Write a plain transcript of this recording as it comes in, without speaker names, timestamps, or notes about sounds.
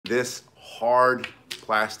this hard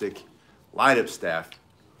plastic light up staff.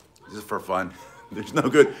 This is for fun. There's no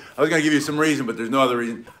good. I was gonna give you some reason, but there's no other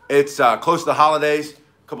reason. It's close to the holidays,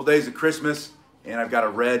 a couple days of Christmas, and I've got a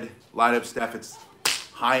red light up staff. It's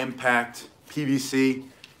high impact PVC.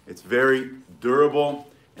 It's very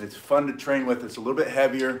durable and it's fun to train with. It's a little bit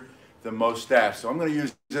heavier than most staffs. So I'm gonna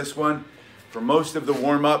use this one for most of the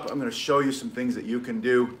warm up. I'm gonna show you some things that you can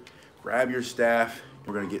do. Grab your staff.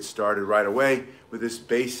 We're gonna get started right away with this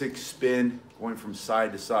basic spin going from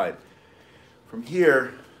side to side. From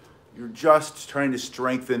here, you're just trying to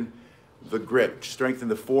strengthen the grip, strengthen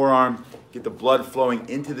the forearm, get the blood flowing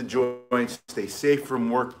into the joints, stay safe from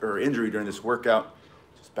work or injury during this workout.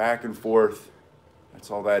 Just back and forth.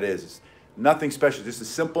 That's all that is. It's nothing special, just a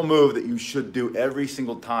simple move that you should do every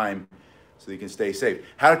single time so you can stay safe.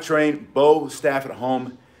 How to train bow staff at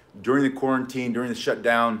home during the quarantine, during the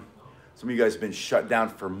shutdown. Some of you guys have been shut down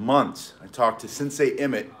for months. I talked to Sensei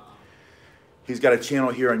Emmett. He's got a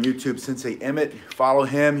channel here on YouTube, Sensei Emmett. Follow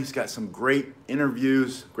him. He's got some great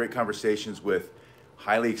interviews, great conversations with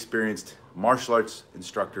highly experienced martial arts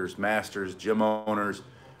instructors, masters, gym owners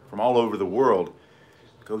from all over the world.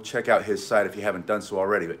 Go check out his site if you haven't done so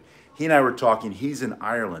already. But he and I were talking. He's in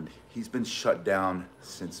Ireland. He's been shut down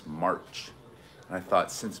since March. And I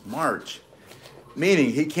thought, since March?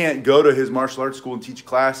 Meaning he can't go to his martial arts school and teach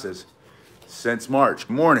classes since March.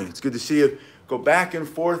 Good morning. It's good to see you. Go back and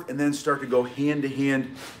forth and then start to go hand to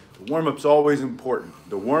hand. The warm-up's always important.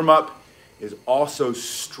 The warm-up is also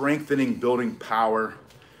strengthening, building power,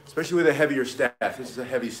 especially with a heavier staff. This is a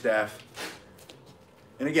heavy staff.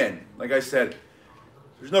 And again, like I said,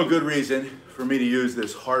 there's no good reason for me to use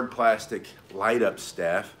this hard plastic light up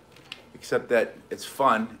staff, except that it's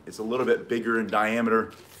fun. It's a little bit bigger in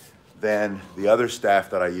diameter than the other staff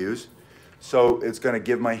that I use. So it's gonna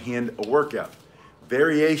give my hand a workout.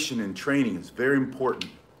 Variation in training is very important.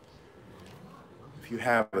 If you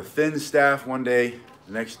have a thin staff one day,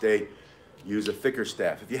 the next day, use a thicker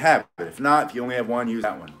staff. If you have it, if not, if you only have one, use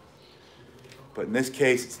that one. But in this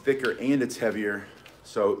case, it's thicker and it's heavier,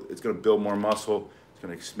 so it's gonna build more muscle. It's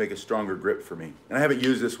gonna make a stronger grip for me. And I haven't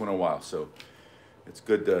used this one in a while, so it's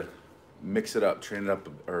good to mix it up, train it up,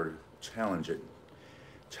 or challenge it.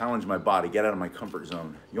 Challenge my body, get out of my comfort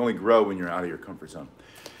zone. You only grow when you're out of your comfort zone.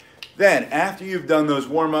 Then, after you've done those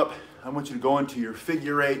warm-up, I want you to go into your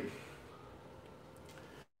figure eight.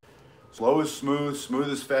 Slow is smooth, smooth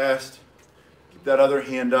is fast. Keep that other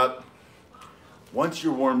hand up. Once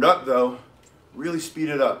you're warmed up, though, really speed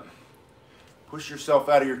it up. Push yourself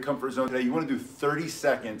out of your comfort zone today. You want to do 30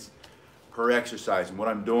 seconds per exercise. And what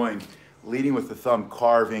I'm doing, leading with the thumb,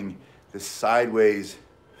 carving the sideways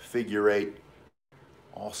figure eight,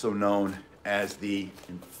 also known as the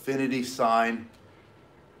infinity sign,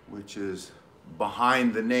 which is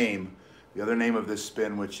behind the name, the other name of this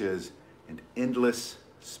spin, which is an endless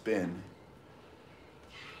spin.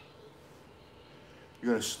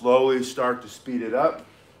 You're going to slowly start to speed it up.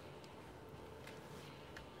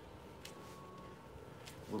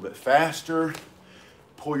 A little bit faster.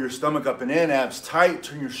 Pull your stomach up and in, abs tight,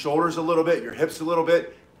 turn your shoulders a little bit, your hips a little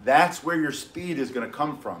bit. That's where your speed is going to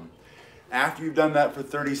come from. After you've done that for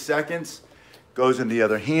 30 seconds, goes in the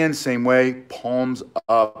other hand, same way, palms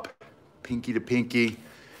up, pinky to pinky.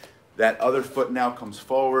 That other foot now comes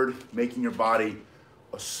forward, making your body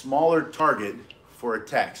a smaller target for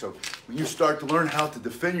attack. So when you start to learn how to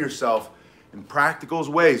defend yourself in practical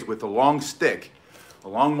ways with a long stick, a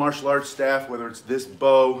long martial arts staff, whether it's this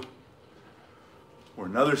bow or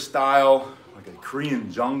another style, like a Korean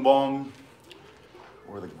jungbong,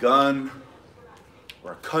 or the gun,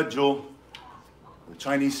 or a cudgel, the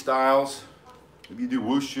Chinese styles, maybe you do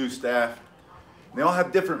wushu staff. They all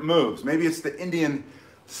have different moves. Maybe it's the Indian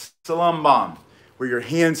salam bomb, where your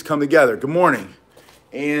hands come together. Good morning.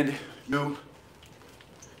 And you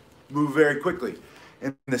move very quickly.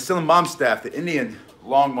 And the salam bomb staff, the Indian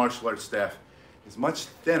long martial arts staff, is much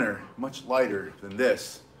thinner, much lighter than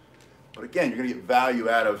this. But again, you're going to get value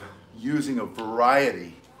out of using a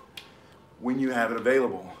variety when you have it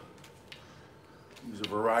available. Use a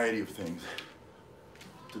variety of things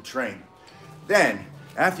to train. Then,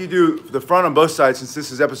 after you do the front on both sides, since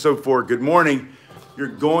this is episode 4, good morning, you're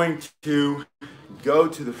going to go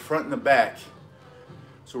to the front and the back.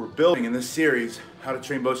 So we're building in this series how to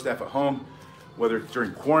train bow staff at home, whether it's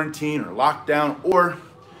during quarantine or lockdown, or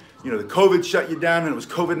the COVID shut you down and it was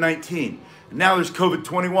COVID-19. And now there's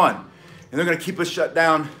COVID-21. And they're gonna keep us shut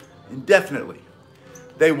down indefinitely.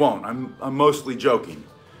 They won't, I'm mostly joking.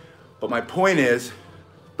 But my point is,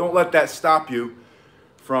 don't let that stop you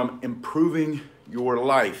from improving your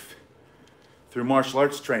life through martial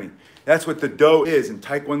arts training. That's what the Do is in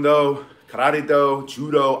Taekwondo, Karate do,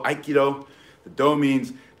 judo, aikido. The do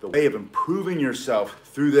means the way of improving yourself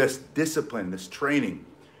through this discipline, this training.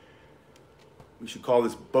 We should call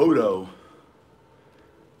this Bodo.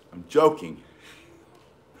 I'm joking.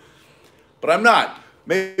 But I'm not.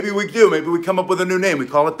 Maybe we do. Maybe we come up with a new name. We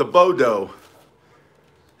call it the Bodo.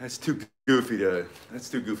 That's too goofy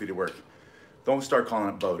to work. Don't start calling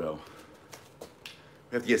it Bodo.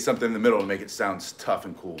 We have to get something in the middle to make it sound tough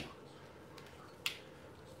and cool.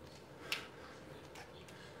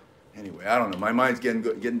 Anyway, I don't know. My mind's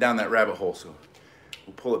getting down that rabbit hole, so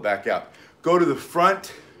we'll pull it back out. Go to the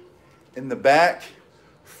front and the back,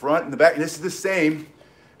 front and the back. And this is the same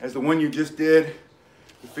as the one you just did.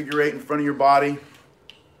 The figure eight in front of your body,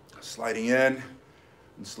 sliding in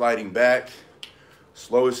and sliding back.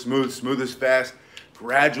 Slow is smooth, smooth is fast.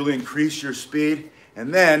 Gradually increase your speed.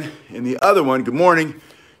 And then in the other one, good morning,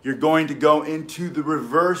 you're going to go into the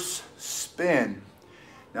reverse spin.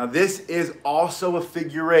 Now this is also a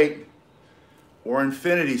figure eight or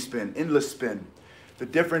infinity spin, endless spin. The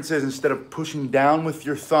difference is instead of pushing down with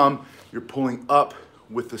your thumb, you're pulling up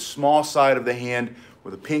with the small side of the hand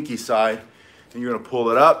or the pinky side, and you're gonna pull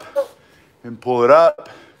it up and pull it up.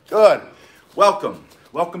 Good. Welcome.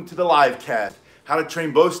 Welcome to the live cast. How to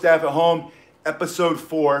train bow staff at home, episode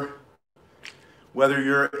 4. Whether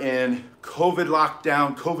you're in COVID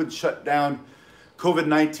lockdown, COVID shutdown,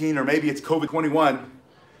 COVID-19, or maybe it's COVID-21,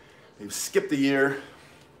 they've skipped a year,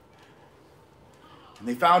 and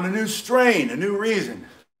they found a new strain, a new reason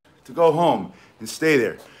to go home and stay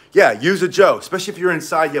there. Yeah, use a Joe, especially if you're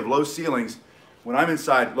inside, you have low ceilings. When I'm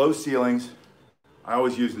inside, low ceilings, I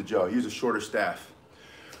always use the Joe. Use a shorter staff.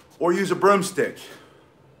 Or use a broomstick.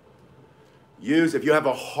 If you have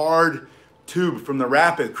a hard tube from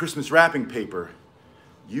the Christmas wrapping paper,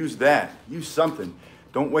 use that. Use something.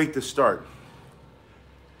 Don't wait to start.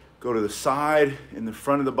 Go to the side, in the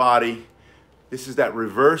front of the body. This is that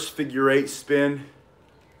reverse figure eight spin.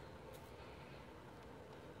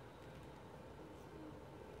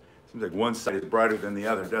 Seems like one side is brighter than the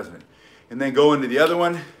other, doesn't it? And then go into the other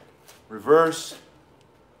one, reverse.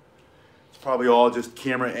 It's probably all just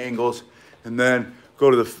camera angles. And then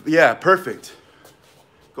go to yeah, perfect.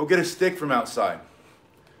 Go get a stick from outside.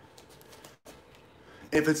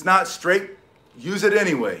 If it's not straight, use it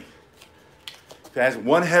anyway. If it has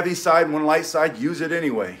one heavy side and one light side, use it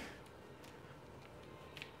anyway.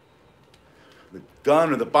 The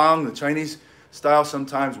gun or the bong, the Chinese style,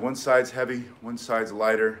 sometimes one side's heavy, one side's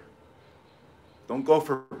lighter. Don't go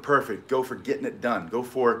for perfect, go for getting it done. Go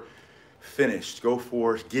for finished, go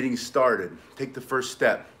for getting started. Take the first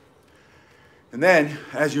step. And then,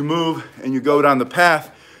 as you move and you go down the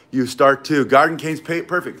path, you start to, garden cane's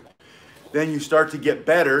perfect. Then you start to get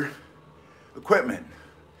better equipment.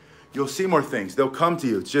 You'll see more things. They'll come to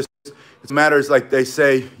you. It matters like they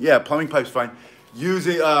say, yeah, plumbing pipe's fine.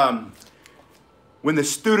 Using, when the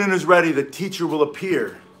student is ready, the teacher will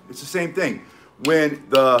appear. It's the same thing. When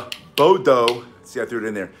the Bodo, see I threw it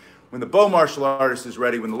in there. When the bow martial artist is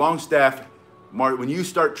ready, when the long staff, when you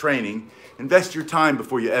start training, invest your time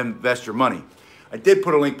before you invest your money. I did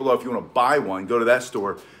put a link below if you want to buy one. Go to that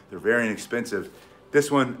store. They're very inexpensive. This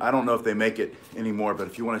one, I don't know if they make it anymore, but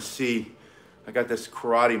if you want to see, I got this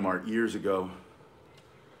Karate Mart years ago.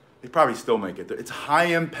 They probably still make it. It's high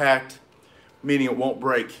impact, meaning it won't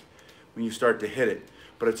break when you start to hit it.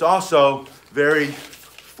 But it's also very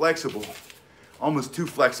flexible, almost too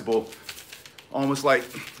flexible, almost like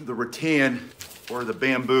the rattan or the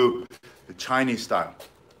bamboo, the Chinese style.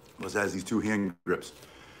 It has these two hand grips.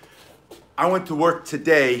 I went to work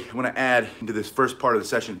today. I want to add into this first part of the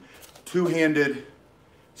session, two-handed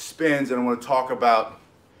spins, and I want to talk about,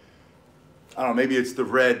 I don't know, maybe it's the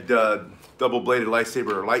red double-bladed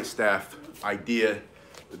lightsaber or light staff idea,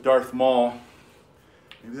 the Darth Maul.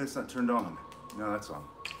 Maybe that's not turned on. No, that's on.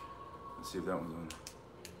 Let's see if that one's on.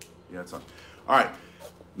 Yeah, it's on. All right,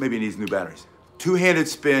 maybe it needs new batteries. Two-handed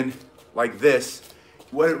spin like this.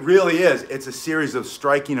 What it really is, it's a series of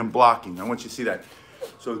striking and blocking. I want you to see that.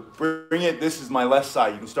 So bring it, this is my left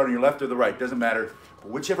side. You can start on your left or the right, doesn't matter. But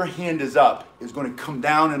whichever hand is up is going to come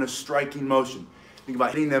down in a striking motion. Think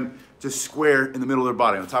about hitting them just square in the middle of their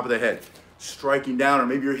body, on top of their head. Striking down, or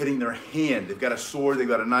maybe you're hitting their hand. They've got a sword, they've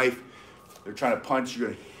got a knife. They're trying to punch, you're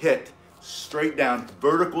going to hit straight down,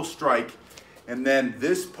 vertical strike. And then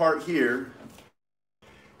this part here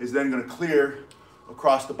is then going to clear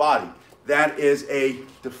across the body. That is a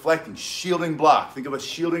deflecting, shielding block. Think of a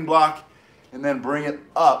shielding block and then bring it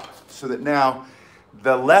up so that now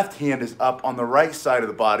the left hand is up on the right side of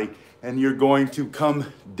the body, and you're going to come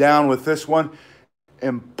down with this one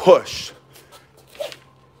and push.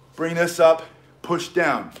 Bring this up, push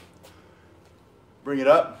down. Bring it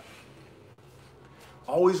up,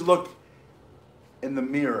 Always look in the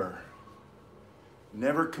mirror.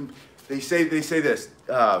 Never they say this,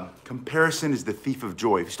 comparison is the thief of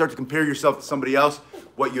joy. If you start to compare yourself to somebody else,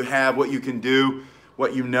 what you have, what you can do,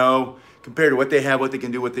 what you know, compared to what they have, what they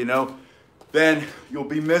can do, what they know, then you'll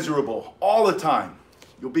be miserable all the time.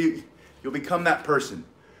 You'll become that person,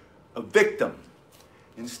 a victim.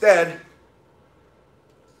 Instead,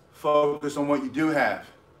 focus on what you do have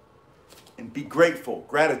and be grateful,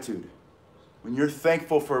 gratitude. When you're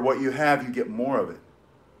thankful for what you have, you get more of it.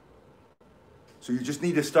 So you just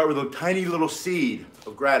need to start with a tiny little seed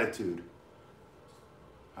of gratitude.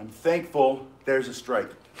 I'm thankful. There's a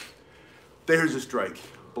strike. There's a strike.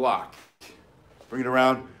 Block. Bring it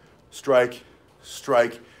around. Strike.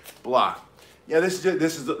 Strike. Block. Yeah, this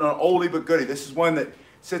is an oldie but goodie. This is one that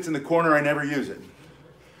sits in the corner. I never use it.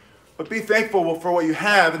 But be thankful for what you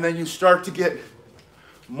have, and then you start to get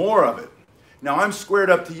more of it. Now I'm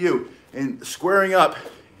squared up to you. And squaring up,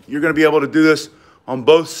 you're going to be able to do this on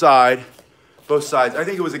both sides. Both sides. I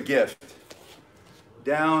think it was a gift.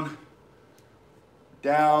 Down,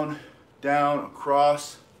 down, down,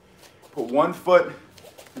 across. Put one foot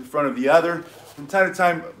in front of the other. From time to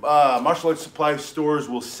time, martial arts supply stores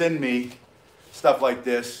will send me stuff like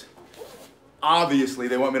this. Obviously,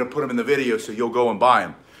 they want me to put them in the video, so you'll go and buy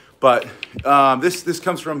them. But this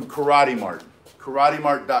comes from Karate Mart.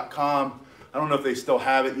 KarateMart.com. I don't know if they still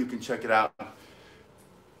have it. You can check it out.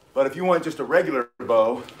 But if you want just a regular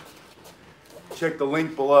bow, check the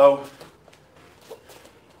link below.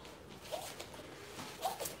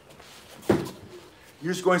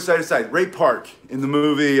 You're just going side to side. Ray Park in the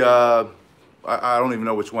movie, I don't even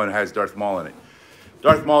know which one has Darth Maul in it.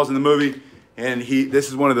 Darth Maul's in the movie, and this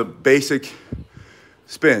is one of the basic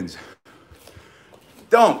spins.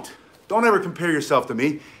 Don't ever compare yourself to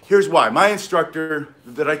me. Here's why. My instructor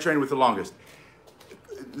that I trained with the longest,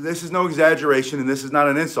 this is no exaggeration, and this is not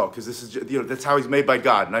an insult, because this is, that's how he's made by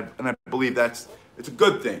God, and I believe it's a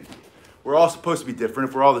good thing. We're all supposed to be different.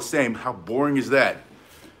 If we're all the same, how boring is that?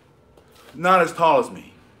 Not as tall as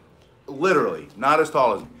me, literally, not as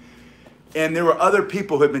tall as me. And there were other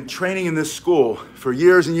people who had been training in this school for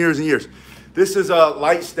years and years and years. This is a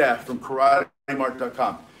light staff from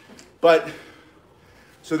KarateMart.com. But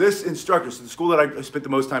so this instructor, so the school that I spent the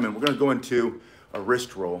most time in, we're going to go into a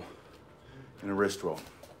wrist roll and a wrist roll.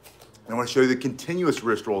 And I want to show you the continuous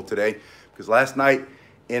wrist roll today, because last night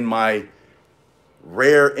in my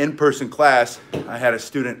rare in-person class, I had a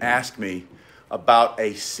student ask me about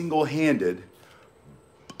a single-handed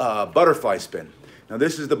butterfly spin. Now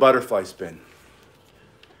this is the butterfly spin,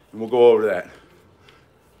 and we'll go over that.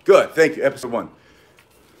 Good, thank you, episode 1.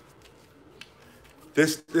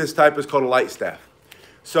 This type is called a light staff.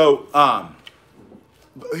 So,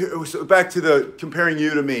 so back to the comparing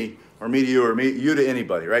you to me, or me to you, or you to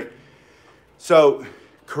anybody, right? So,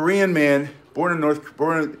 Korean man, born in North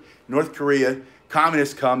Korea,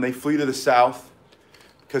 communists come, they flee to the South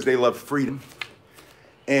because they love freedom.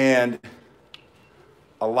 And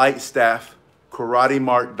a light staff,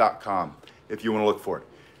 KarateMart.com, if you want to look for it.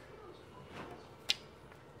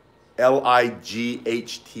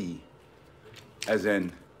 L-I-G-H-T, as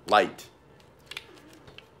in light.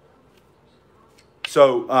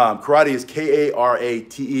 So karate is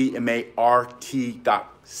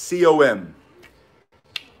KarateMart.com.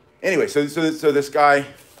 Anyway, so this guy,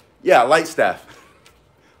 yeah, light staff.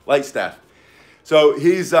 Light staff. So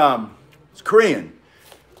he's Korean,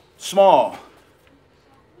 small,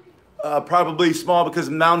 probably small because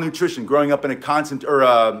of malnutrition, growing up in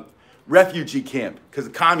a refugee camp because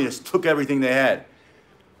the communists took everything they had.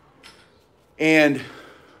 And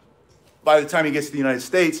by the time he gets to the United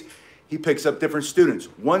States, he picks up different students.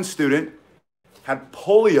 One student had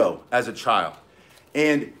polio as a child,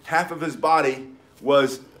 and half of his body he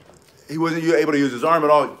wasn't able to use his arm at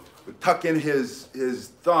all. He would tuck in his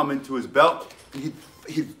thumb into his belt, and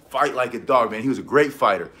he'd fight like a dog, man. He was a great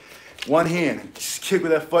fighter. One hand, just kick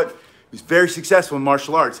with that foot. He was very successful in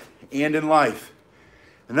martial arts and in life.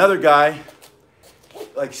 Another guy,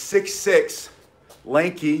 like 6'6",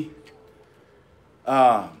 lanky,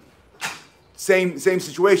 same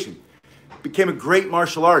situation. Became a great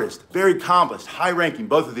martial artist, very accomplished, high-ranking,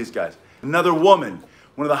 both of these guys. Another woman,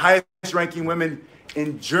 one of the highest-ranking women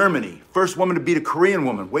in Germany. First woman to beat a Korean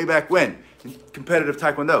woman way back when in competitive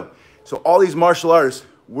Taekwondo. So all these martial artists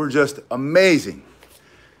were just amazing.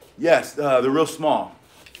 Yes, they're real small.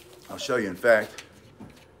 I'll show you, in fact.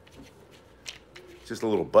 Just a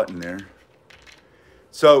little button there.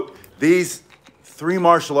 So these 3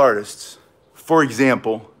 martial artists, for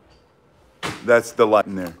example, that's the light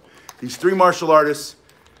in there. These 3 martial artists,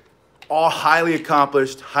 all highly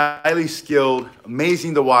accomplished, highly skilled,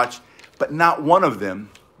 amazing to watch, but not one of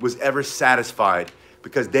them was ever satisfied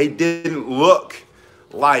because they didn't look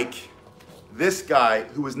like this guy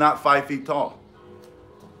who was not 5 feet tall.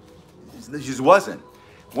 He just wasn't.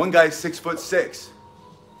 One guy's 6'6",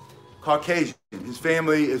 Caucasian. His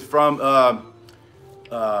family is from,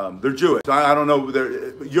 they're Jewish. I don't know,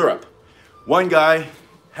 they're Europe. One guy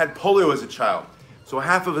had polio as a child. So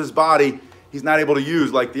half of his body he's not able to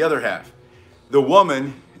use like the other half. The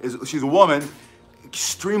woman, she's a woman,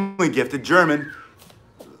 extremely gifted, German,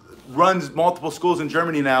 runs multiple schools in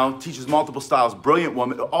Germany now, teaches multiple styles, brilliant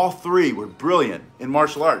woman. All three were brilliant in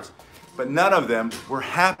martial arts, but none of them were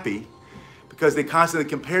happy because they constantly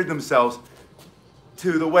compared themselves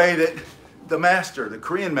to the way that the master, the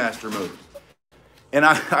Korean master, moved. And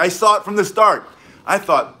I saw it from the start. I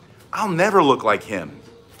thought, I'll never look like him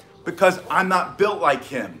because I'm not built like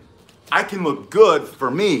him. I can look good for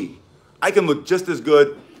me. I can look just as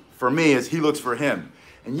good for me as he looks for him.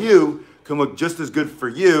 And you can look just as good for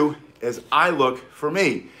you as I look for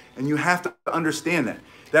me. And you have to understand that.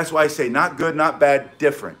 That's why I say not good, not bad,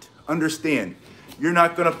 different. Understand. You're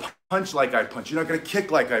not going to punch like I punch. You're not going to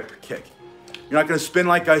kick like I kick. You're not going to spin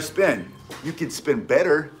like I spin. You can spin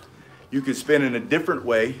better. You can spin in a different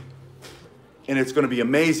way. And it's going to be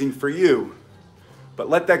amazing for you. But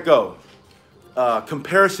let that go.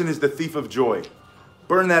 Comparison is the thief of joy.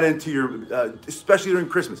 Burn that into your, especially during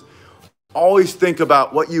Christmas. Always think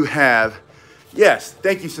about what you have. Yes,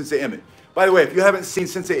 thank you, Sensei Emmett. By the way, if you haven't seen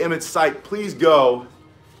Sensei Emmett's site, please go,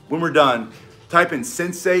 when we're done, type in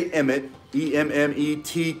Sensei Emmett,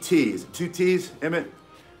 E-M-M-E-T-T. Is it 2 T's, Emmett?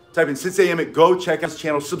 Type in Sensei Emmett, go check out his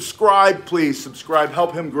channel. Subscribe, please, subscribe,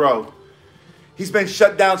 help him grow. He's been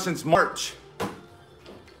shut down since March.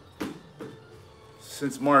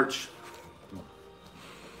 Since March.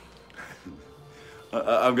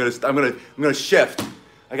 I'm gonna shift.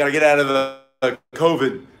 I gotta get out of the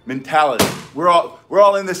COVID mentality. We're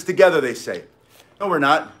all in this together, they say. No, we're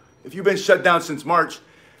not. If you've been shut down since March,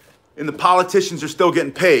 and the politicians are still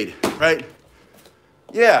getting paid, right?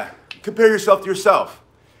 Yeah, compare yourself to yourself.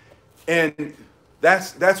 And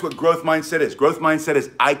that's what growth mindset is. Growth mindset is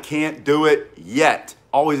I can't do it yet.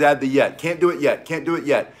 Always add the yet. Can't do it yet. Can't do it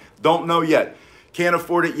yet. Don't know yet. Can't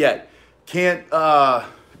afford it yet. Can't,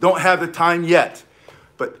 don't have the time yet.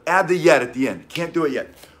 But add the yet at the end. Can't do it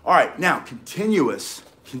yet. All right, now continuous.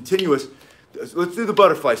 Let's do the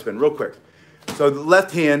butterfly spin real quick. So the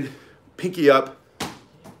left hand, pinky up,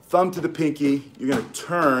 thumb to the pinky. You're gonna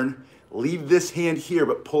turn, leave this hand here,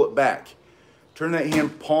 but pull it back. Turn that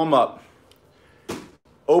hand palm up.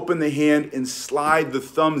 Open the hand and slide the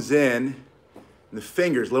thumbs in, and the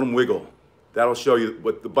fingers, let them wiggle. That'll show you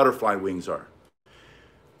what the butterfly wings are.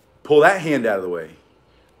 Pull that hand out of the way.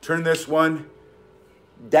 Turn this one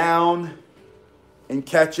down and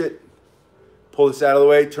catch it. Pull this out of the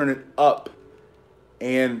way, turn it up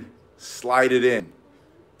and slide it in.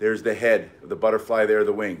 There's the head of the butterfly, there are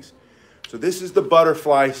the wings. So this is the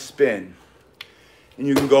butterfly spin. And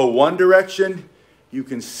you can go one direction, you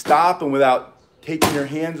can stop, and without taking your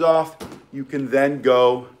hands off, you can then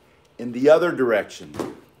go in the other direction.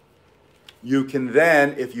 You can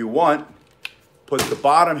then, if you want, put the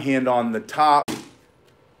bottom hand on the top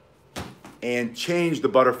and change the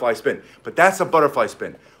butterfly spin. But that's a butterfly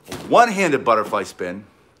spin. A one-handed butterfly spin,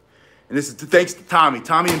 and this is thanks to Tommy.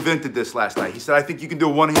 Tommy invented this last night. He said, I think you can do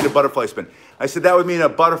a one-handed butterfly spin. I said, that would mean a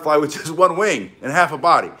butterfly with just one wing and half a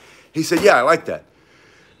body. He said, yeah, I like that.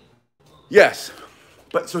 Yes,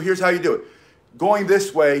 but so here's how you do it. Going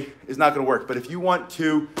this way is not gonna work, but if you want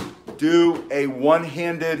to do a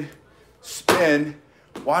one-handed spin,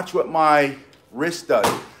 watch what my wrist does.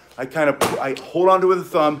 I hold onto it with a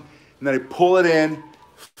thumb, and then I pull it in,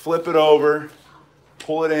 flip it over,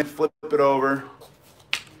 pull it in, flip it over,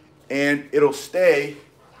 and it'll stay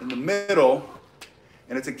in the middle,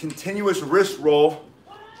 and it's a continuous wrist roll,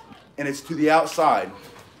 and it's to the outside,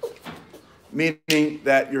 meaning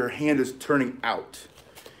that your hand is turning out.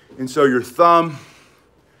 And so your thumb,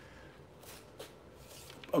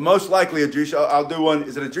 most likely a drish, I'll do one,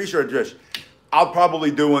 is it a drish or a drish? I'll probably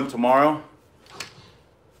do one tomorrow.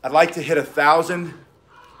 I'd like to hit 1,000.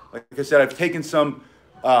 Like I said, I've taken some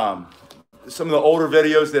of the older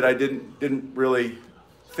videos that I didn't really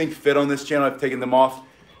think fit on this channel. I've taken them off,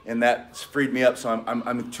 and that's freed me up. So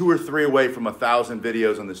I'm 2 or 3 away from 1,000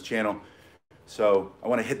 videos on this channel. So I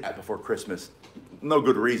want to hit that before Christmas. No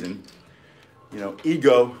good reason. You know,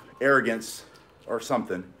 ego, arrogance, or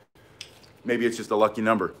something. Maybe it's just a lucky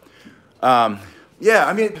number. Yeah,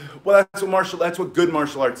 I mean, well, that's what good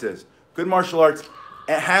martial arts is. Good martial arts,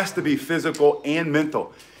 it has to be physical and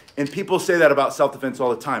mental. And people say that about self-defense all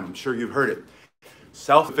the time. I'm sure you've heard it.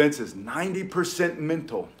 Self-defense is 90%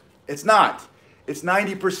 mental It's not. It's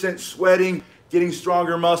 90% sweating, getting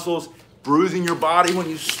stronger muscles, bruising your body when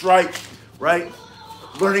you strike, right?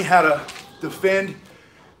 Learning how to defend.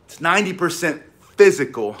 It's 90%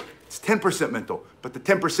 physical. It's 10% mental, but the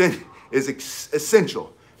 10% is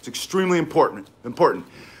essential. It's extremely important.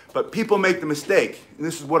 But people make the mistake, and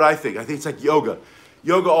this is what I think. I think it's like yoga.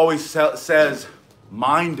 Yoga always says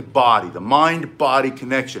mind-body, the mind-body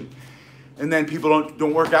connection. And then people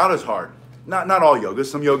don't work out as hard. Not all yogas.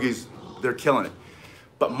 Some yogis, they're killing it.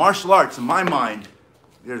 But martial arts, in my mind,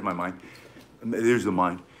 here's my mind. There's the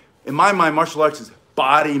mind. In my mind, martial arts is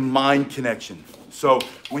body-mind connection. So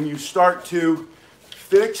when you start to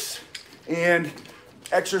fix and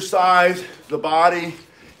exercise the body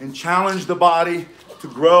and challenge the body to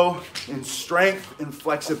grow in strength and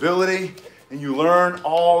flexibility, and you learn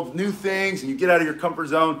all new things, and you get out of your comfort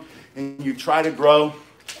zone, and you try to grow,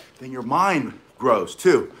 then your mind grows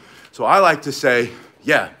too. So I like to say,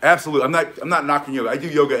 yeah, absolutely. I'm not knocking yoga. I do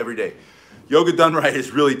yoga every day. Yoga done right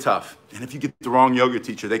is really tough. And if you get the wrong yoga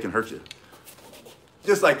teacher, they can hurt you.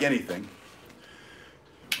 Just like anything.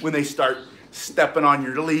 When they start stepping on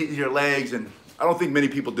your legs, and I don't think many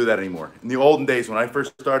people do that anymore. In the olden days, when I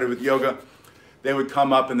first started with yoga, they would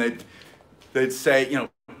come up and they'd say, you know,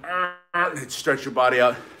 they'd stretch your body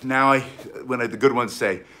out. Now the good ones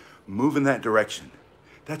say, move in that direction.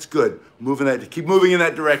 That's good. Keep moving in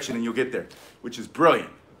that direction and you'll get there, which is brilliant.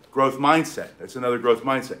 Growth mindset. That's another growth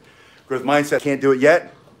mindset. Growth mindset, can't do it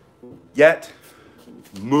yet.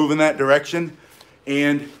 Move in that direction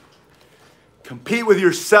and compete with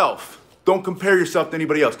yourself. Don't compare yourself to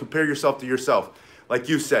anybody else. Compare yourself to yourself. Like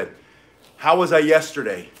you said, how was I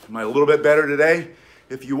yesterday? Am I a little bit better today?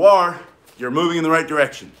 If you are, you're moving in the right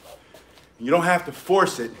direction. You don't have to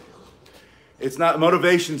force it.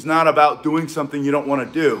 Motivation's not about doing something you don't want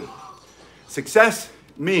to do. Success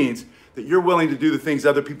means that you're willing to do the things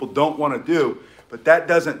other people don't want to do, but that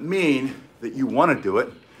doesn't mean that you want to do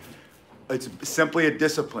it. It's simply a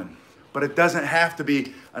discipline. But it doesn't have to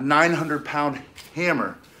be a 900-pound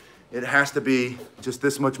hammer. It has to be just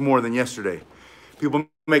this much more than yesterday. People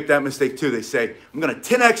make that mistake too. They say, I'm going to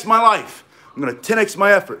 10x my life. I'm going to 10x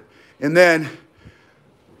my effort. And then,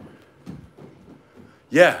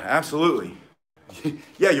 yeah, absolutely.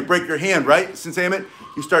 Yeah, you break your hand, right? Sensei Emmett,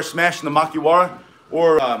 you start smashing the makiwara,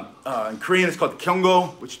 or in Korean it's called the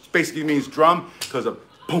kyungo, which basically means drum, because of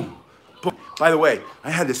boom, boom. By the way,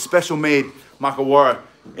 I had this special made makiwara,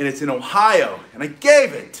 and it's in Ohio, and I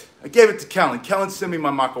gave it to Kellen. Kellen sent me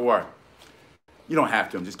my makiwara. You don't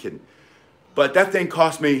have to, I'm just kidding. But that thing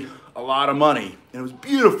cost me a lot of money, and it was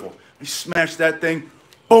beautiful. I smashed that thing,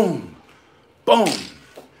 boom, boom.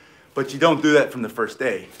 But you don't do that from the first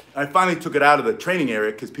day. I finally took it out of the training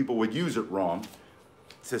area because people would use it wrong.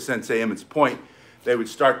 To Sensei Emmett's point, they would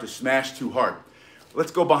start to smash too hard.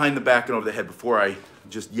 Let's go behind the back and over the head before I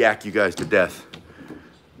just yak you guys to death.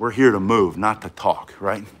 We're here to move, not to talk,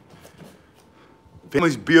 right?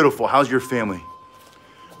 Family's beautiful. How's your family?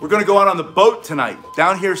 We're gonna go out on the boat tonight.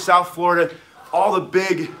 Down here, South Florida, all the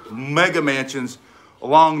big mega mansions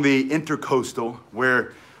along the Intercoastal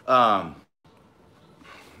where,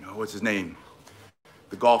 what's his name?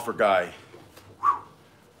 The golfer guy.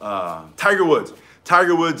 Tiger Woods.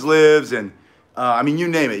 Tiger Woods lives, and I mean, you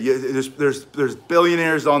name it. There's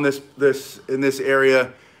billionaires on in this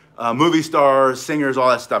area, movie stars, singers, all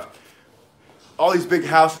that stuff. All these big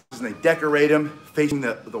houses, and they decorate them facing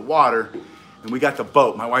the water. And we got the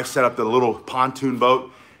boat. My wife set up the little pontoon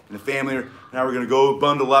boat, and the family now we're gonna go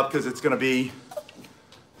bundle up because it's gonna be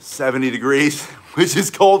 70 degrees, which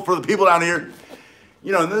is cold for the people down here.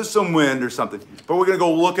 You know, and there's some wind or something. But we're gonna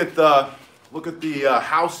go look at the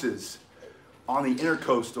houses on the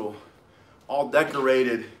Intercoastal, all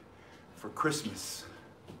decorated for Christmas.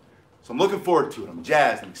 So I'm looking forward to it. I'm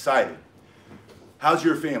jazzed. I'm excited. How's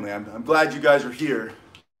your family? I'm glad you guys are here.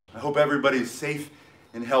 I hope everybody's safe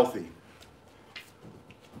and healthy.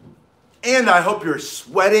 And I hope you're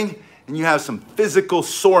sweating and you have some physical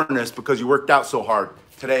soreness because you worked out so hard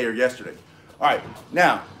today or yesterday. All right,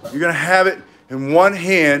 now you're gonna have it in one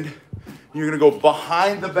hand. You're gonna go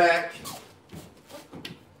behind the back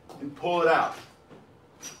and pull it out.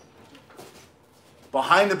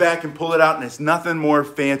 Behind the back and pull it out, and it's nothing more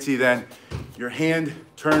fancy than your hand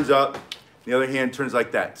turns up, the other hand turns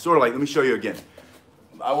like that. Sort of like, let me show you again.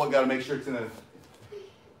 I gotta make sure it's in a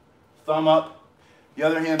thumb up. The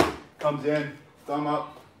other hand comes in, thumb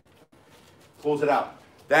up, pulls it out.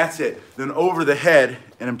 That's it. Then over the head,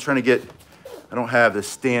 and I'm trying to get, I don't have the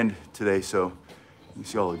stand today, so you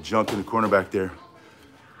see all the junk in the corner back there.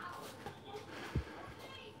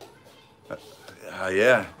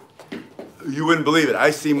 Yeah. You wouldn't believe it.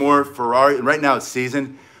 I see more Ferrari, and right now it's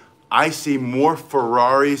season. I see more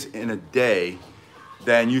Ferraris in a day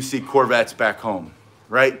than you see Corvettes back home,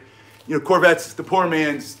 right? You know, Corvettes, the poor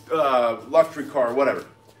man's luxury car, whatever.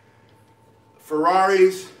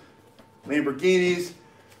 Ferraris, Lamborghinis,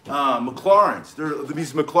 McLarens. There are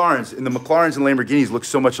these McLarens, and the McLarens and Lamborghinis look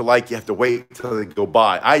so much alike, you have to wait until they go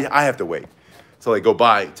by. I have to wait until they go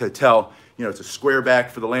by to tell, you know, it's a square back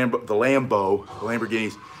for the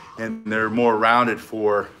Lamborghinis, and they're more rounded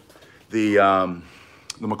for the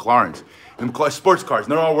McLarens. And sports cars,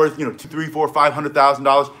 and they're all worth, you know, $200,000,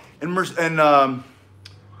 $300,000, $500,000, and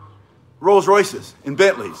Rolls Royces and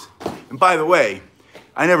Bentleys. And by the way,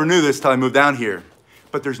 I never knew this till I moved down here,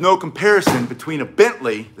 but there's no comparison between a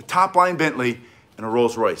Bentley, the top line Bentley, and a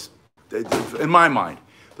Rolls Royce. In my mind,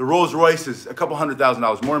 the Rolls Royce is a couple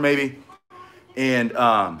 $100,000 more maybe, and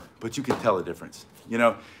but you can tell the difference. You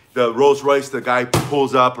know, the Rolls Royce, the guy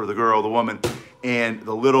pulls up, or the girl, the woman, and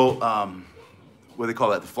the little what do they call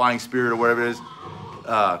that? The flying spirit or whatever it is,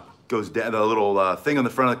 goes down. The little thing on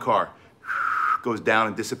the front of the car goes down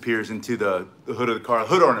and disappears into the hood of the car, a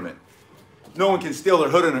hood ornament. No one can steal their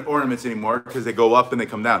hood ornaments anymore because they go up and they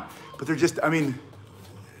come down. But they're just, I mean,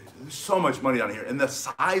 there's so much money down here. And the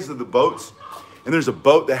size of the boats, and there's a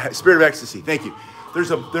boat that has, Spirit of Ecstasy, thank you.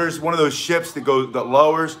 There's one of those ships that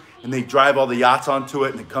lowers, and they drive all the yachts onto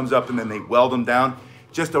it, and it comes up, and then they weld them down.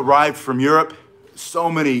 Just arrived from Europe.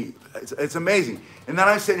 So many, it's amazing. And then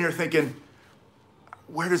I'm sitting here thinking,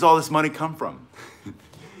 where does all this money come from?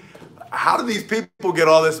 How do these people get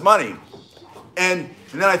all this money? And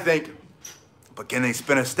then I think, but can they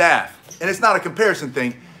spin a staff? And it's not a comparison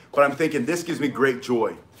thing, but I'm thinking this gives me great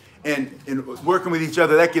joy. And working with each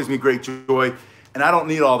other, that gives me great joy. And I don't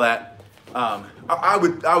need all that. I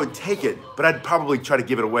would take it, but I'd probably try to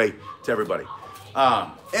give it away to everybody.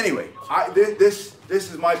 Anyway, this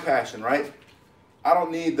is my passion, right? I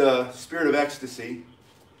don't need the Spirit of Ecstasy.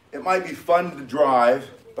 It might be fun to drive,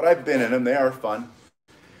 but I've been in them. They are fun.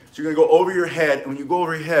 So you're going to go over your head, and when you go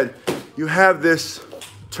over your head, you have this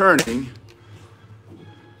turning.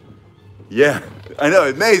 Yeah, I know,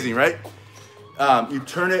 amazing, right? You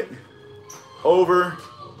turn it over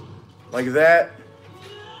like that.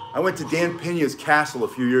 I went to Dan Pena's castle a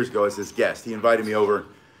few years ago as his guest. He invited me over.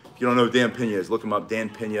 If you don't know who Dan Pena is, look him up, Dan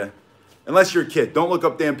Pena. Unless you're a kid. Don't look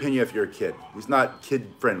up Dan Pena if you're a kid. He's not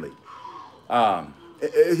kid-friendly. And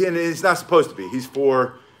it's not supposed to be. He's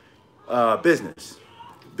for business.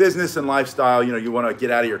 Business and lifestyle. You know, you want to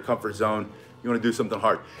get out of your comfort zone. You want to do something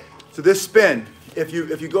hard. So this spin, if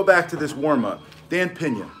you go back to this warm-up, Dan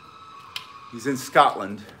Pena, he's in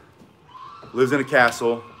Scotland, lives in a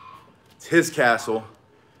castle. It's his castle.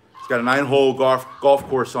 It's got a 9-hole golf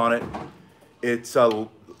course on it. It's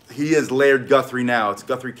he is Laird Guthrie now. It's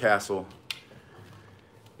Guthrie Castle.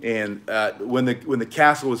 And when the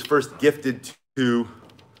castle was first gifted to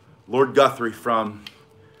Lord Guthrie from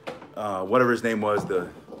whatever his name was, the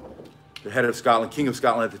head of Scotland, King of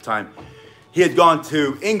Scotland at the time, he had gone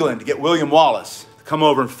to England to get William Wallace to come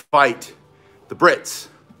over and fight the Brits,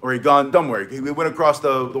 or he'd gone somewhere. He went across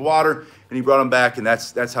the water and he brought him back, and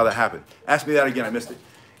that's how that happened. Ask me that again, I missed it.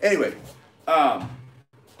 Anyway,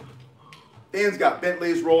 Dan's got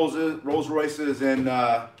Bentleys, Rolls Royces, and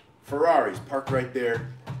Ferraris parked right there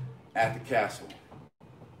at the castle.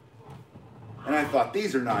 And I thought,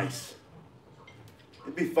 these are nice.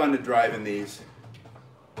 It'd be fun to drive in these.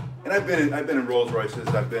 And I've been in Rolls Royces.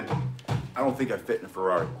 I don't think I fit in a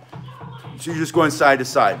Ferrari. So you're just going side to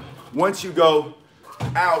side. Once you go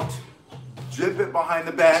out, zip it behind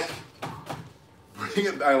the back. Bring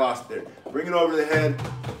it. I lost it there. Bring it over the head.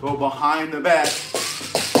 Go behind the back.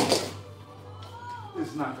 This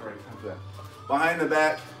is not the right time for that. Behind the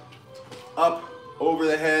back, up, over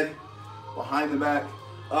the head, behind the back,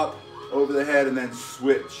 up, over the head, and then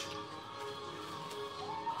switch.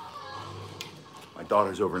 My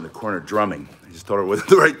daughter's over in the corner drumming. I just told her it wasn't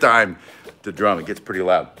the right time to drum. It gets pretty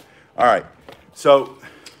loud. All right, so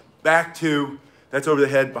back to, that's over the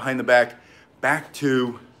head, behind the back, back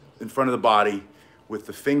to in front of the body with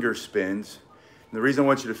the finger spins. And the reason I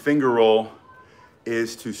want you to finger roll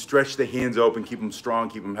is to stretch the hands open, keep them strong,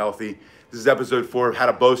 keep them healthy. This is episode 4 of How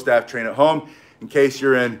to Bow Staff Train at Home. In case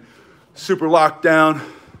you're in super lockdown.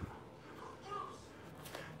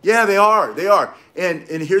 Yeah, they are. And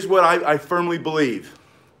here's what I firmly believe.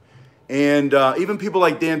 And even people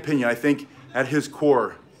like Dan Pena, I think at his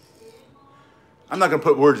core, I'm not going to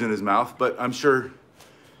put words in his mouth, but I'm sure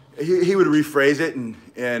he would rephrase it,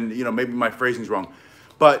 and you know, maybe my phrasing's wrong.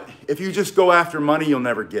 But if you just go after money, you'll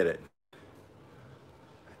never get it.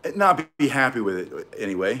 Not be happy with it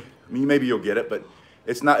anyway. I mean, maybe you'll get it, but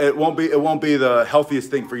it won't be the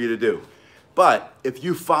healthiest thing for you to do. But if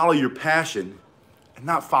you follow your passion, and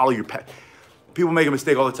not follow your passion. People make a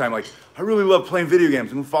mistake all the time, like, I really love playing video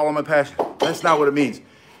games, I'm gonna follow my passion. That's not what it means.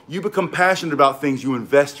 You become passionate about things you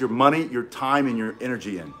invest your money, your time, and your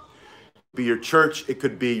energy in. It could be your church, it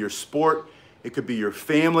could be your sport, it could be your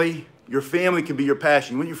family. Your family can be your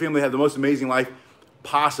passion. You want your family to have the most amazing life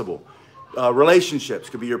possible. Relationships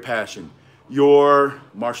could be your passion. Your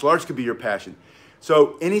martial arts could be your passion.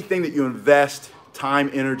 So anything that you invest time,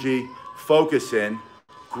 energy, focus in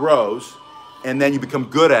grows, and then you become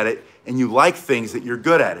good at it, and you like things that you're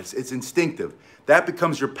good at. It's instinctive. That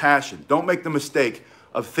becomes your passion. Don't make the mistake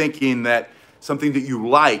of thinking that something that you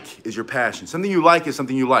like is your passion. Something you like is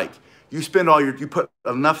something you like. You put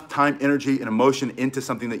enough time, energy, and emotion into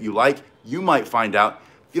something that you like, you might find out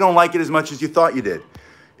you don't like it as much as you thought you did.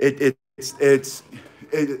 It's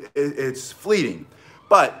fleeting.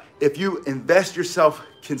 But if you invest yourself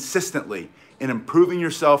consistently in improving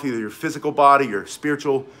yourself, either your physical body, your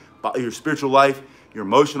spiritual life, your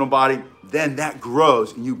emotional body, then that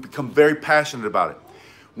grows and you become very passionate about it.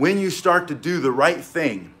 When you start to do the right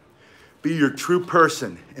thing, be your true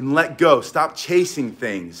person and let go, stop chasing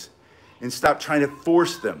things and stop trying to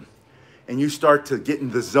force them, and you start to get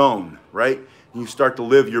in the zone, right? And you start to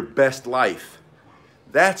live your best life.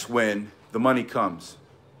 That's when the money comes.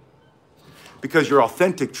 Because your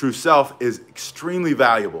authentic true self is extremely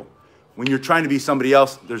valuable. When you're trying to be somebody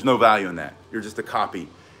else, there's no value in that. You're just a copy.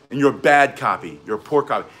 And you're a bad copy. You're a poor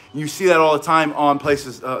copy. And you see that all the time on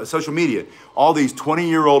places, social media. All these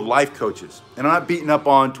 20-year-old life coaches. And I'm not beating up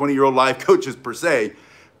on 20-year-old life coaches per se,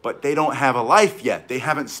 but they don't have a life yet. They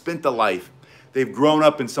haven't spent a life. They've grown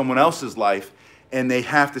up in someone else's life, and they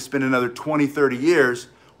have to spend another 20, 30 years,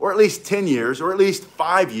 or at least 10 years, or at least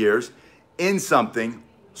 5 years in something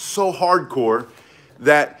so hardcore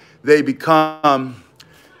that they become,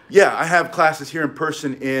 I have classes here in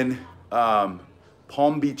person in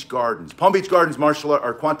Palm Beach Gardens. Palm Beach Gardens martial art,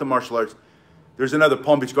 or quantum martial arts. There's another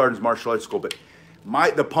Palm Beach Gardens martial arts school, but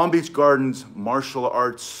the Palm Beach Gardens martial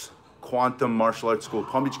arts, quantum martial arts school,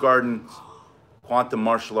 Palm Beach Gardens, quantum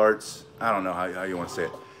martial arts, I don't know how you want to say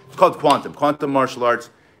it. It's called Quantum Martial Arts.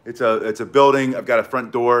 It's a building. I've got a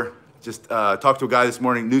front door. Just talked to a guy this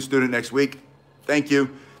morning, new student next week. Thank you.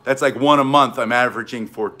 That's like one a month I'm averaging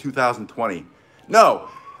for 2020. No,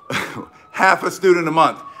 half a student a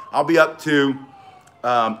month. I'll be up to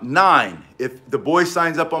 9. If the boy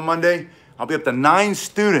signs up on Monday, I'll be up to 9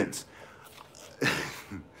 students.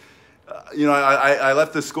 I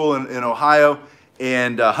left the school in Ohio,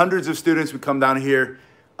 and hundreds of students would come down here,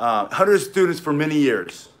 hundreds of students for many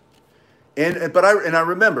years. But I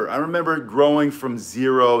remember growing from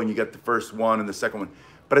 0, and you got the first one and the second one.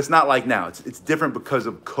 But it's not like now. It's different because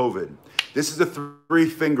of COVID. This is a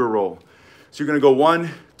 3-finger roll. So you're going to go 1,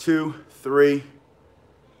 2, 3.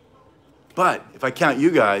 But if I count you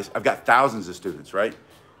guys, I've got thousands of students, right?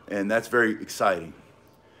 And that's very exciting.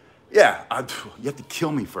 Yeah, you have to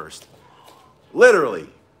kill me first. Literally.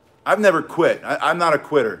 I've never quit. I'm not a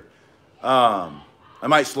quitter. I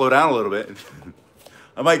might slow down a little bit.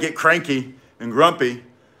 I might get cranky and grumpy.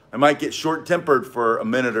 I might get short-tempered for a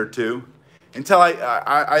minute or two until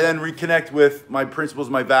I then reconnect with my principles,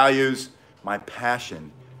 my values, my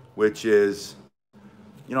passion, which is,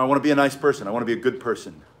 I want to be a nice person. I want to be a good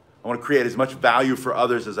person. I want to create as much value for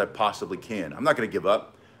others as I possibly can. I'm not going to give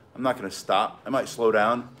up. I'm not going to stop. I might slow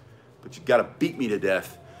down, but you got to beat me to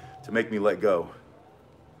death to make me let go.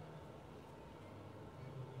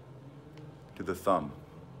 To the thumb.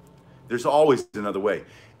 There's always another way.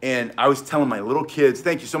 And I was telling my little kids,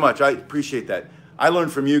 thank you so much. I appreciate that. I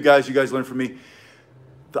learned from you guys learned from me.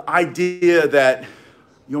 The idea that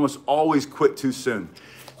you almost always quit too soon.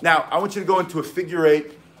 Now, I want you to go into a figure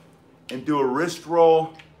 8 and do a wrist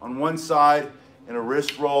roll on one side and a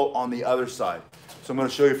wrist roll on the other side. So I'm going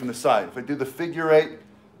to show you from the side. If I do the figure 8,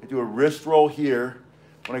 I do a wrist roll here.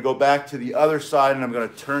 When I go back to the other side, and I'm going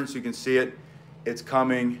to turn so you can see it, it's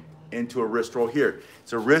coming into a wrist roll here.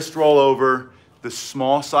 It's a wrist roll over the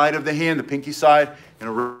small side of the hand, the pinky side, and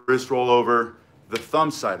a wrist roll over the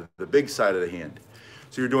thumb side, the big side of the hand.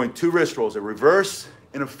 So you're doing 2 wrist rolls, a reverse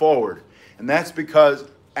and a forward. And that's because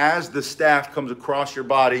as the staff comes across your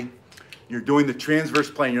body, you're doing the transverse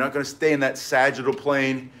plane. You're not going to stay in that sagittal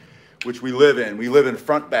plane, which we live in. We live in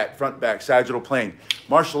front, back, sagittal plane.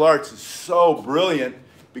 Martial arts is so brilliant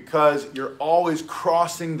because you're always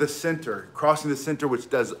crossing the center, which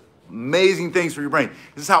does amazing things for your brain.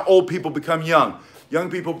 This is how old people become young. Young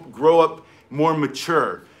people grow up more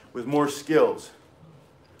mature with more skills.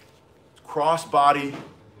 Cross body,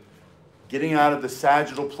 getting out of the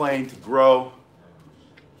sagittal plane to grow,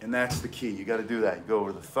 and that's the key. You got to do that. You go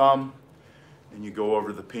over the thumb, and you go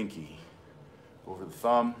over the pinky. Over the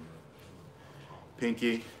thumb,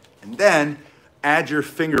 pinky, and then add your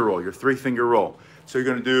finger roll, your 3-finger roll. So you're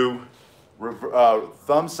gonna do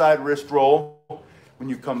thumb side wrist roll. When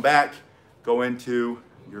you come back, go into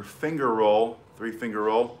your finger roll, 3-finger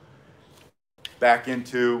roll, back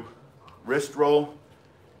into wrist roll,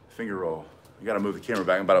 finger roll. You gotta move the camera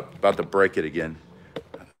back. I'm about to break it again.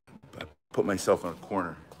 I put myself in a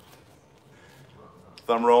corner.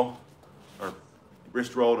 Thumb roll, or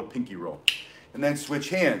wrist roll to pinky roll. And then switch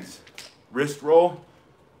hands. Wrist roll,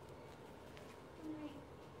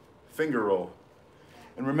 finger roll.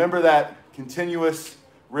 And remember that continuous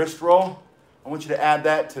wrist roll? I want you to add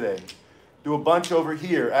that today. Do a bunch over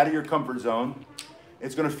here, out of your comfort zone.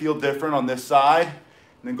 It's gonna feel different on this side.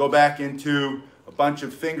 And then go back into a bunch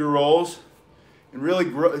of finger rolls. And really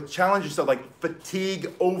challenge yourself, like fatigue,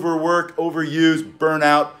 overwork, overuse, burn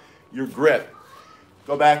out your grip.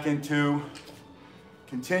 Go back into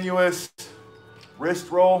continuous wrist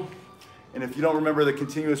roll. And if you don't remember the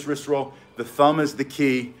continuous wrist roll, the thumb is the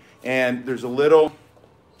key. And there's a little,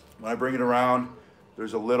 when I bring it around,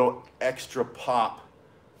 there's a little extra pop.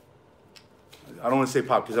 I don't want to say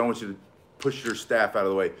pop because I don't want you to push your staff out of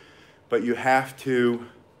the way. But you have to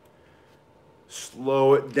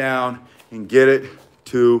slow it down and get it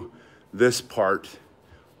to this part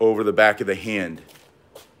over the back of the hand.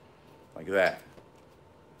 Like that.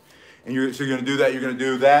 And so you're going to do that. You're going to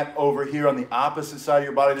do that over here on the opposite side of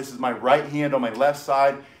your body. This is my right hand on my left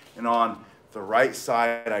side. And on the right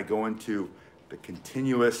side, I go into the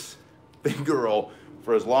continuous finger roll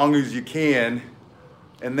for as long as you can.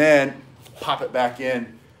 And then pop it back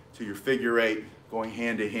in to your figure 8, going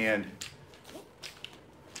hand to hand.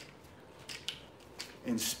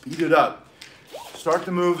 And speed it up. Start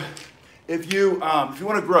to move. If you want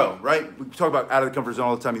to grow, right? We talk about out of the comfort zone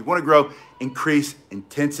all the time. If you want to grow, increase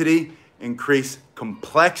intensity, increase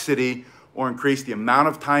complexity, or increase the amount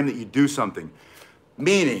of time that you do something.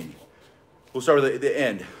 Meaning, we'll start with the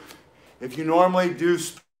end. If you normally do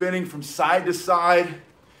spinning from side to side,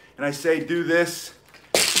 and I say do this,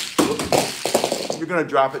 you're going to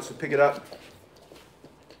drop it, so pick it up.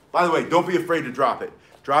 By the way, don't be afraid to drop it.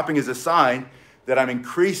 Dropping is a sign that I'm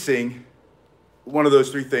increasing one of those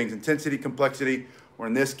 3 things, intensity, complexity, or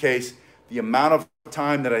in this case, the amount of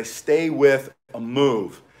time that I stay with a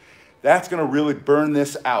move. That's gonna really burn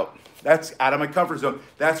this out. That's out of my comfort zone.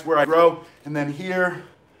 That's where I grow. And then here,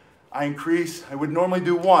 I increase. I would normally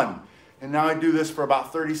do 1. And now I do this for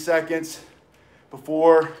about 30 seconds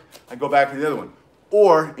before I go back to the other one.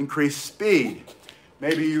 Or increase speed.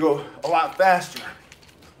 Maybe you go a lot faster.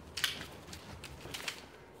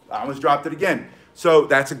 I almost dropped it again. So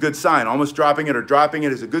that's a good sign. Almost dropping it or dropping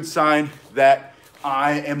it is a good sign that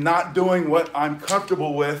I am not doing what I'm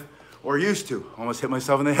comfortable with or used to. Almost hit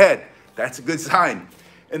myself in the head. That's a good sign.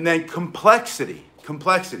 And then complexity.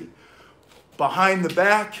 Complexity. Behind the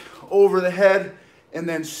back, over the head, and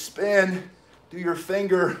then spin. Do your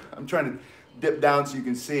finger. I'm trying to dip down so you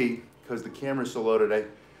can see because the camera's so low today.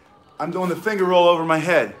 I'm doing the finger roll over my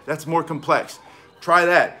head. That's more complex. Try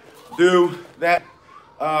that. Do that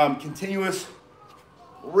continuous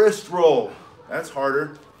wrist roll. That's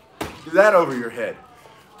harder. Do that over your head.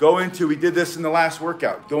 Go into, we did this in the last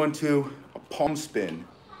workout. Go into a palm spin.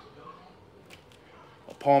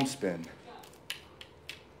 A palm spin.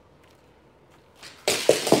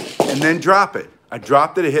 And then drop it. I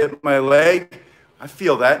dropped it, it hit my leg. I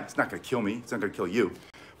feel that. It's not gonna kill me. It's not gonna kill you.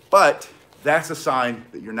 But that's a sign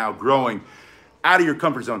that you're now growing out of your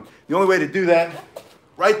comfort zone. The only way to do that,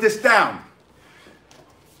 write this down.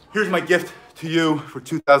 Here's my gift to you for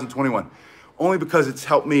 2021. Only because it's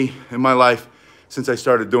helped me in my life since I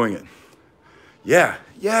started doing it. Yeah,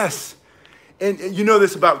 yes. And you know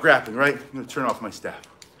this about grappling, right? I'm gonna turn off my staff.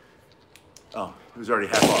 Oh, it was already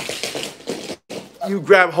half off. You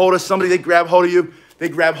grab hold of somebody, they grab hold of you, they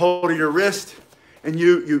grab hold of your wrist, and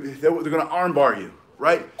they're gonna arm bar you,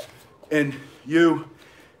 right? And you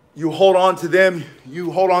hold on to them,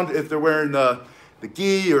 you hold on to, if they're wearing the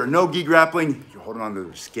gi or no gi grappling, you're holding on to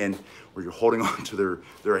their skin, or you're holding on to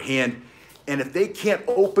their hand. And if they can't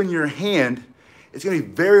open your hand, it's gonna be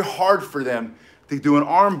very hard for them to do an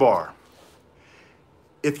arm bar.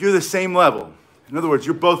 If you're the same level, in other words,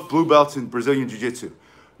 you're both blue belts in Brazilian Jiu-Jitsu,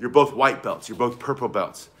 you're both white belts, you're both purple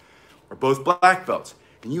belts, or both black belts,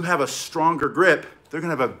 and you have a stronger grip, they're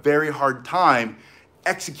gonna have a very hard time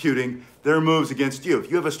executing their moves against you. If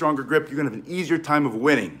you have a stronger grip, you're gonna have an easier time of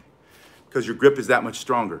winning because your grip is that much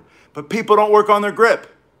stronger. But people don't work on their grip.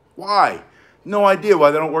 Why? No idea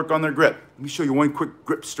why they don't work on their grip. Let me show you one quick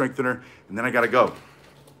grip strengthener, and then I gotta go.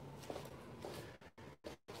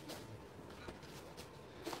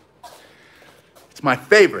 It's my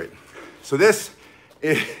favorite. So this,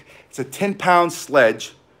 if It's a 10-pound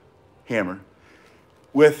sledge hammer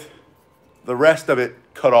with the rest of it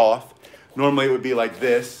cut off. Normally it would be like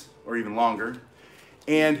this or even longer.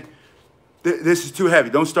 And this is too heavy.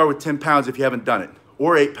 Don't start with 10 pounds if you haven't done it,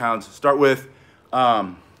 or 8 pounds. Start with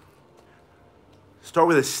a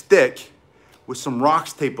stick with some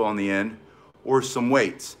rocks tape on the end or some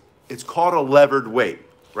weights. It's called a levered weight,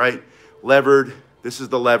 right? Levered, this is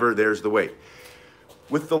the lever, there's the weight.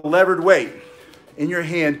 With the levered weight in your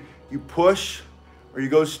hand, you push or you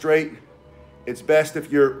go straight. It's best if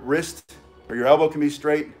your wrist or your elbow can be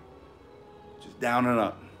straight, just down and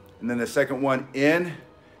up. And then the second one, in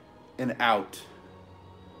and out.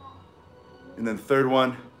 And then the third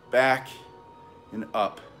one, back and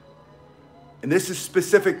up. And this is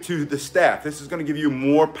specific to the staff. This is going to give you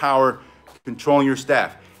more power controlling your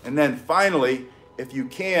staff. And then finally, if you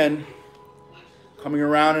can, coming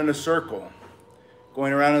around in a circle,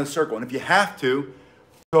 going around in a circle. And if you have to,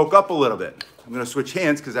 choke up a little bit. I'm going to switch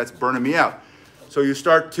hands because that's burning me out. So you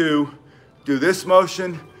start to do this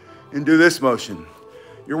motion and do this motion.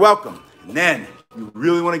 You're welcome. And then you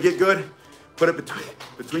really want to get good, put it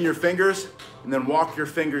between your fingers and then walk your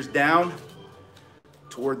fingers down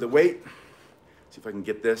toward the weight. See if I can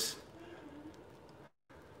get this.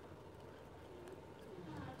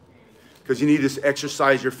 Because you need to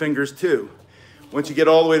exercise your fingers too. Once you get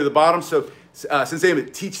all the way to the bottom, so Sensei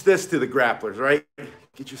Emmett, teach this to the grapplers, right?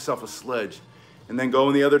 Get yourself a sledge and then go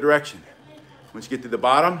in the other direction. Once you get to the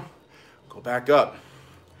bottom, go back up.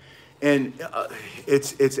 And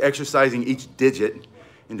it's exercising each digit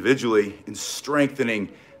individually and strengthening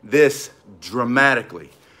this dramatically.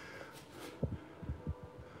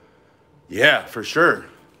 Yeah, for sure.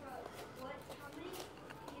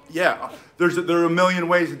 Yeah, there are a million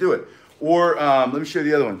ways to do it. Or let me show you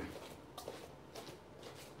the other one.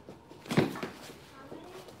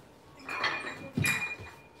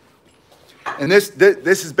 And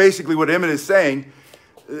this is basically what Emmett is saying.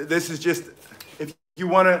 This is just, if you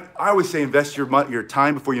want to, I always say invest your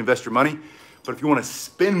time before you invest your money. But if you want to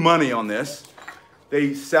spend money on this,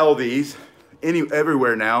 they sell these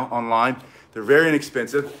everywhere now online. They're very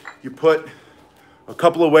inexpensive. You put a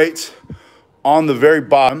couple of weights on the very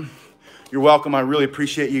bottom. You're welcome. I really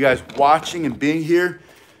appreciate you guys watching and being here.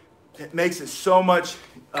 It makes it so much,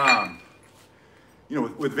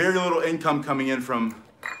 with very little income coming in from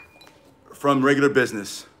regular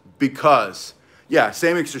business because, yeah,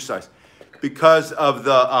 same exercise, because of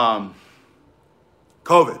the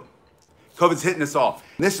COVID. COVID's hitting us all.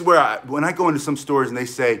 And this is where when I go into some stores and they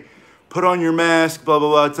say, put on your mask, blah, blah,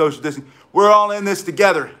 blah, social distancing, we're all in this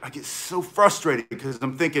together. I get so frustrated because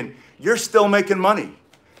I'm thinking, you're still making money.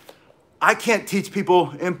 I can't teach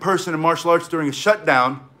people in person in martial arts during a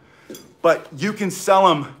shutdown, but you can sell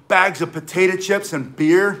them bags of potato chips and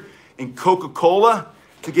beer and Coca-Cola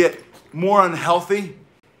to get more unhealthy.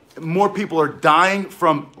 More people are dying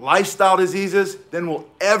from lifestyle diseases than will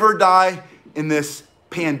ever die in this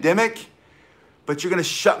pandemic. But you're gonna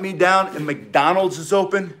shut me down and McDonald's is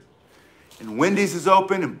open and Wendy's is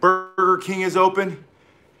open and Burger King is open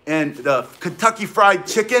and the Kentucky Fried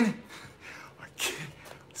Chicken.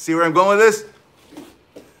 See where I'm going with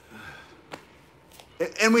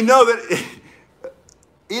this? And we know that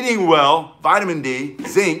eating well, vitamin D,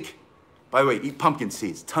 zinc, by the way, eat pumpkin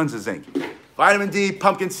seeds, tons of zinc. Vitamin D,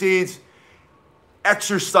 pumpkin seeds,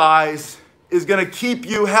 exercise is gonna keep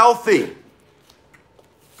you healthy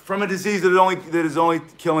from a disease that is only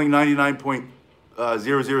killing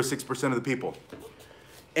 99.006% of the people.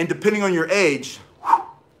 And depending on your age,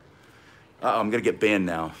 I'm gonna get banned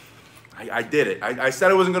now. I did it. I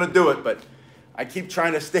said I wasn't gonna do it, but I keep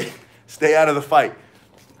trying to stay out of the fight.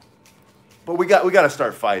 But we got to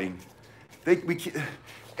start fighting.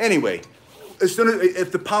 Anyway,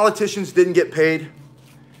 if the politicians didn't get paid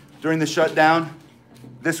during the shutdown,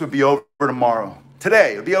 this would be over tomorrow.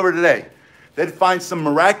 Today, it would be over today. They'd find some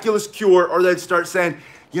miraculous cure, or they'd start saying,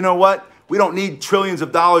 you know what? We don't need trillions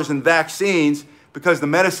of dollars in vaccines because the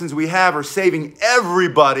medicines we have are saving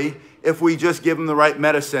everybody if we just give them the right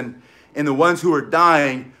medicine. And the ones who are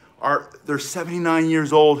dying they're 79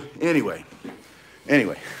 years old anyway.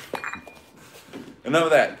 Anyway, enough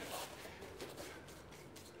of that.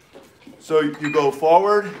 So you go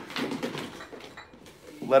forward,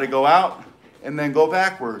 let it go out, and then go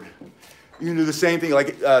backward. You can do the same thing,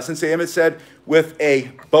 like Sensei Emmett said, with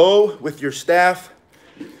a bow, with your staff.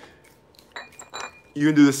 You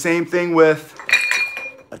can do the same thing with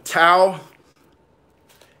a towel.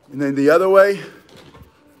 And then the other way.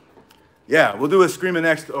 Yeah, we'll do a screaming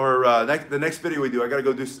next, or the next video we do. I got to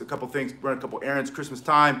go do a couple things, run a couple errands, Christmas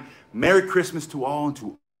time. Merry Christmas to all and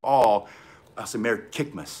to all. I'll say Merry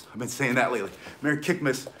Kickmas. I've been saying that lately. Merry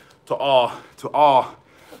Kickmas to to all,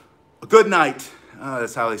 a good night.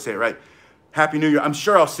 That's how they say it, right? Happy New Year. I'm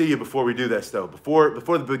sure I'll see you before we do this, though. Before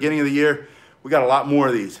the beginning of the year, we got a lot more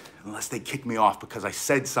of these, unless they kick me off because I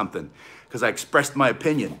said something, because I expressed my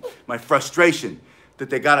opinion, my frustration that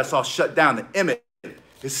they got us all shut down. That Emmett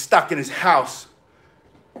is stuck in his house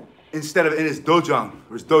instead of in his dojo,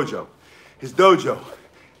 or his dojo,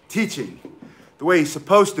 teaching the way he's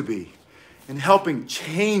supposed to be and helping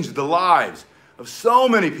change the lives of so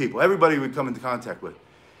many people, everybody we come into contact with,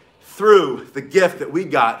 through the gift that we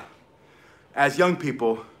got as young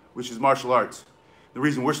people, which is martial arts. The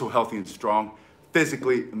reason we're so healthy and strong,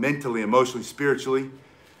 physically, mentally, emotionally, spiritually,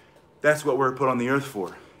 that's what we're put on the earth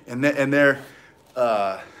for. And they're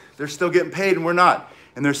still getting paid and we're not.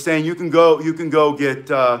 And they're saying you can go get,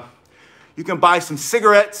 you can buy some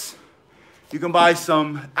cigarettes, you can buy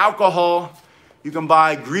some alcohol, you can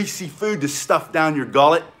buy greasy food to stuff down your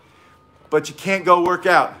gullet, but you can't go work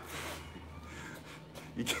out.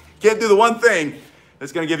 You can't do the one thing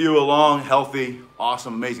that's gonna give you a long, healthy,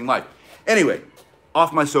 awesome, amazing life. Anyway,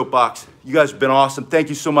 off my soapbox. You guys have been awesome. Thank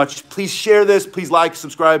you so much. Please share this. Please like,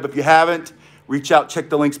 subscribe. If you haven't, reach out, check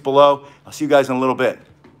the links below. I'll see you guys in a little bit.